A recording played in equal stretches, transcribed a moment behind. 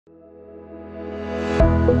Hello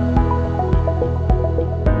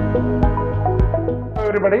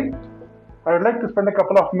everybody, I would like to spend a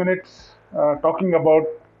couple of minutes talking about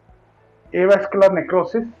avascular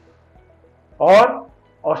necrosis or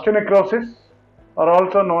osteonecrosis, or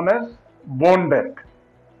also known as bone death.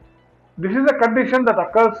 This is a condition that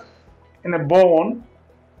occurs in a bone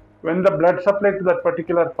when the blood supply to that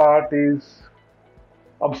particular part is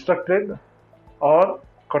obstructed or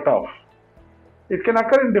cut off. It can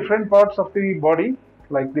occur in different parts of the body,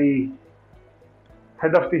 like the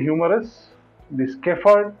head of the humerus, the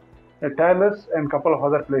scaphoid, the talus, and couple of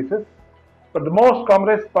other places. But the most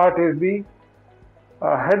commonest part is the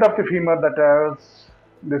head of the femur that has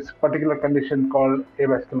this particular condition called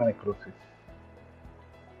avascular necrosis.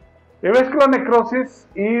 Avascular necrosis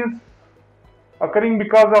is occurring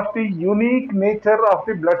because of the unique nature of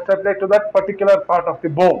the blood supply to that particular part of the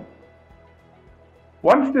bone.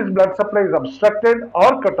 Once this blood supply is obstructed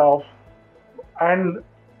or cut off, and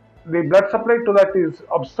the blood supply to that is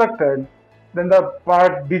obstructed, then the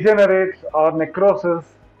part degenerates or necroses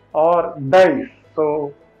or dies.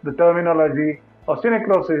 So the terminology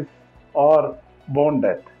osteonecrosis or bone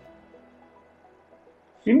death.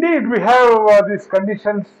 Indeed, we have these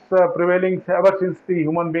conditions prevailing ever since the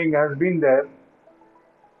human being has been there.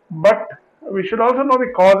 But we should also know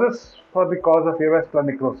the causes for the cause of avascular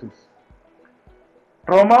necrosis.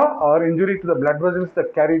 Trauma or injury to the blood vessels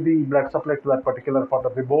that carry the blood supply to that particular part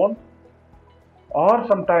of the bone, or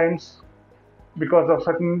sometimes because of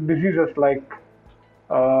certain diseases like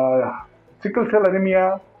sickle cell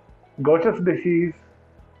anemia, Gaucher's disease,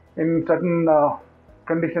 in certain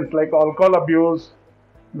conditions like alcohol abuse,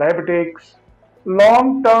 diabetics,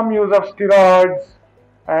 long-term use of steroids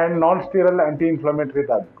and non-steroidal anti-inflammatory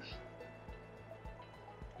drugs.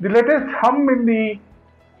 The latest hum in the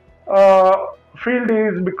field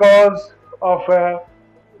is because of a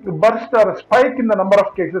burst or a spike in the number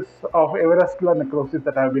of cases of avascular necrosis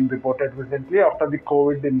that have been reported recently after the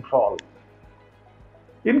COVID in fall.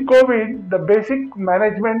 In COVID, the basic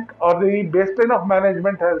management or the baseline of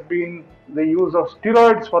management has been the use of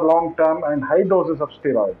steroids for long term and high doses of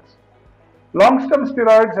steroids. Long-term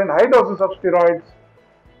steroids and high doses of steroids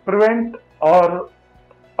prevent or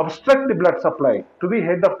obstruct the blood supply to the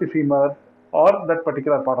head of the femur or that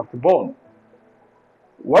particular part of the bone.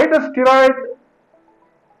 Why does steroid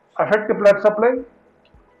affect the blood supply?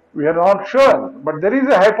 We are not sure, but there is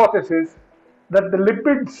a hypothesis that the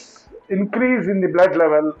lipids increase in the blood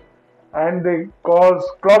level and they cause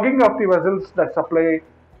clogging of the vessels that supply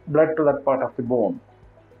blood to that part of the bone.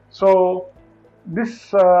 So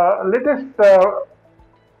this latest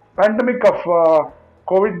pandemic of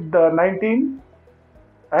COVID-19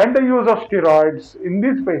 and the use of steroids in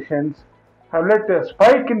these patients have led to a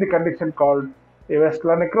spike in the condition called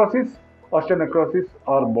avascular necrosis, osteonecrosis,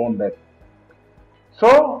 or bone death.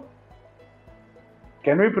 So,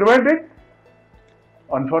 can we prevent it?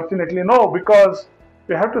 Unfortunately, no, because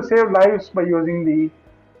we have to save lives by using the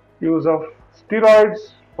use of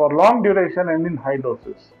steroids for long duration and in high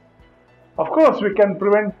doses. Of course, we can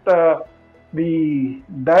prevent the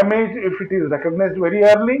damage if it is recognized very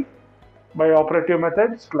early by operative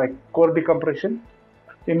methods like core decompression.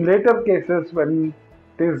 In later cases, when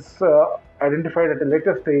it is identified at a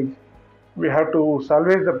later stage, we have to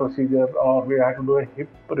salvage the procedure or we have to do a hip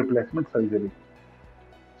replacement surgery.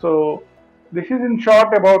 So this is in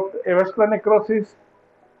short about avascular necrosis,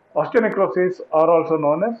 osteonecrosis, or also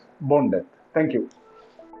known as bone death. Thank you.